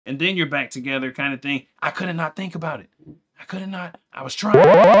and then you're back together kind of thing. I couldn't not think about it. I was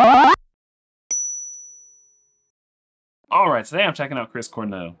trying. All right, today I'm checking out Chris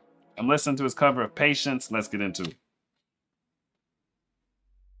Cornell. I'm listening to his cover of Patience. Let's get into it.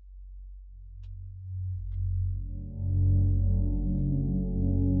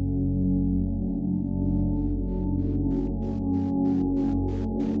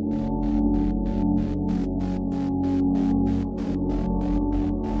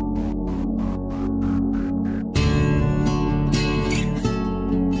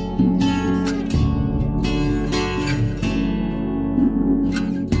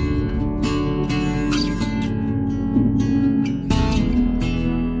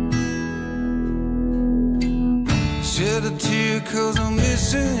 Shed a tear 'cause I'm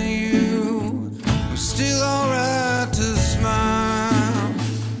missing you. I'm still alright to smile.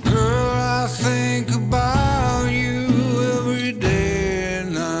 Girl, I think about you every day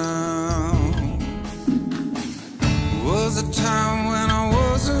now. Was a time when I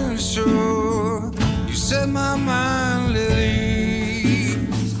wasn't sure. You set my mind at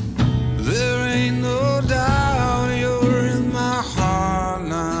ease. There ain't no doubt you're in my heart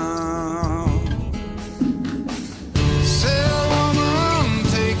now.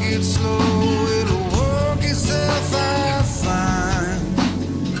 Slow, it'll work itself out fine.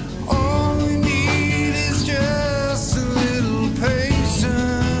 All we need is just a little patience.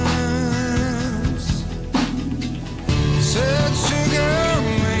 Said sugar,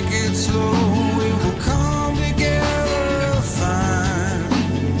 make it slow, it will come together fine.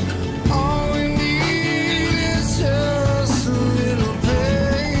 All we need is just a little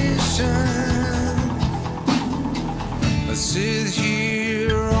patience. I sit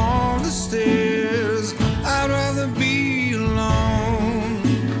here on the stairs, I'd rather be alone.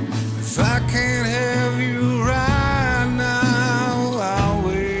 If I can't have you right now, I'll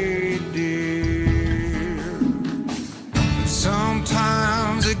wait, dear. And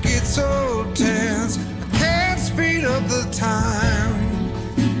sometimes it gets so tense, I can't speed up the time.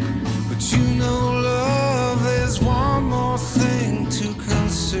 But you know, love, there's one more thing to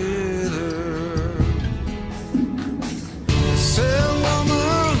consider.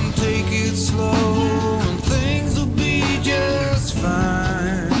 Take it slow and things will be just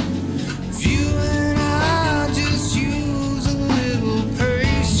fine. If you and I just use a little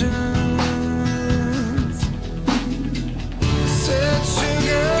patience. Said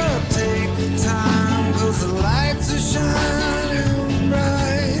sugar, take the time 'cause the lights are shining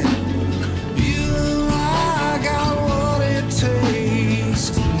bright. You and I got what it takes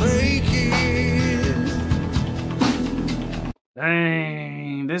to make it.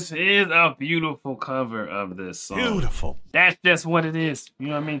 Dang, this is a beautiful cover of this song. Beautiful. That's just what it is. You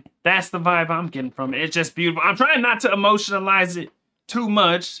know what I mean? That's the vibe I'm getting from it. It's just beautiful. I'm trying not to emotionalize it too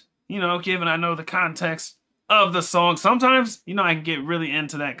much, you know, given I know the context of the song. Sometimes, you know, I can get really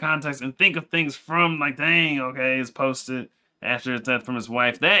into that context and think of things from like, dang, okay, it's posted after his death from his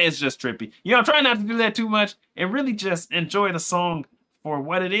wife. That is just trippy. You know, I'm trying not to do that too much and really just enjoy the song for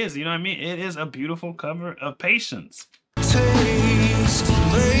what it is. You know what I mean? It is a beautiful cover of Patience. Takes to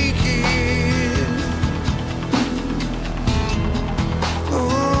make it.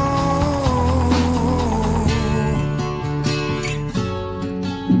 Oh.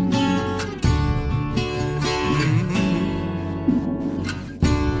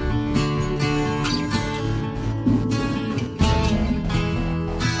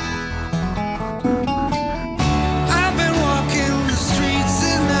 I've been walking the streets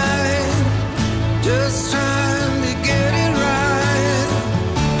at night, just trying to get it right.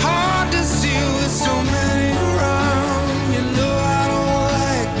 Hard to see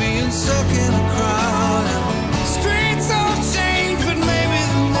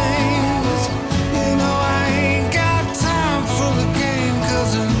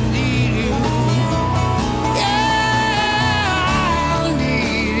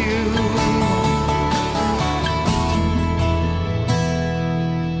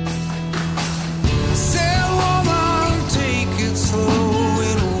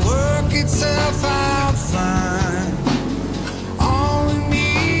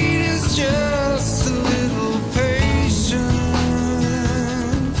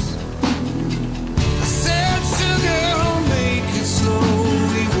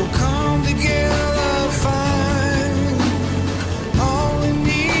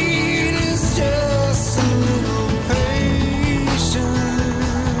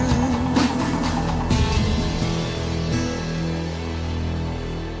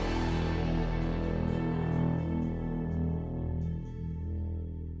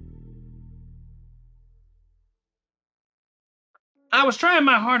I was trying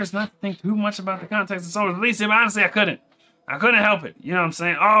my hardest not to think too much about the context of the song was released, but honestly, I couldn't help it. You know what I'm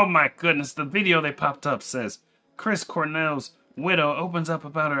saying? Oh my goodness, the video they popped up says, Chris Cornell's widow opens up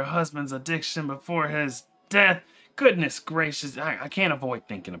about her husband's addiction before his death. Goodness gracious, I can't avoid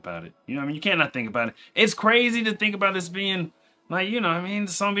thinking about it. You know what I mean? You can't not think about it. It's crazy to think about this being, like, you know what I mean,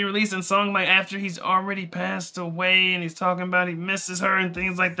 the song be released and sung like after he's already passed away and he's talking about he misses her and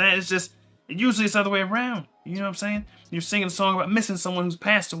things like that. It's just, usually it's the other way around. You know what I'm saying? You're singing a song about missing someone who's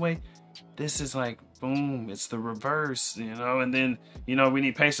passed away. This is like, boom, it's the reverse, you know? And then, you know, we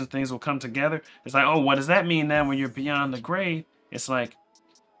need patience, things will come together. It's like, oh, what does that mean now when you're beyond the grave? It's like,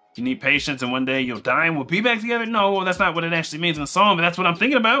 you need patience and one day you'll die and we'll be back together? No, well, that's not what it actually means in the song, but that's what I'm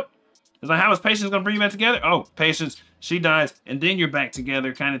thinking about. It's like, how is patience gonna bring you back together? Oh, patience, she dies, and then you're back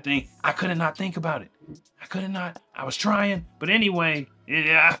together kind of thing. I couldn't not think about it. I was trying. But anyway,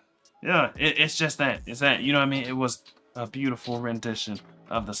 it's just that. It's that, you know what I mean? It was a beautiful rendition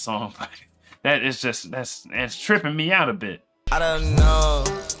of the song. That is just, that's tripping me out a bit. I don't know.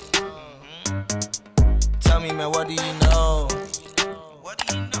 Tell me, man, what do you know? What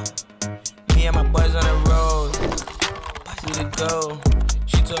do you know? Me and my boys on the road. We to go.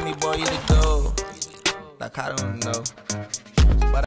 She told me, boy, you to go. Like, I don't know.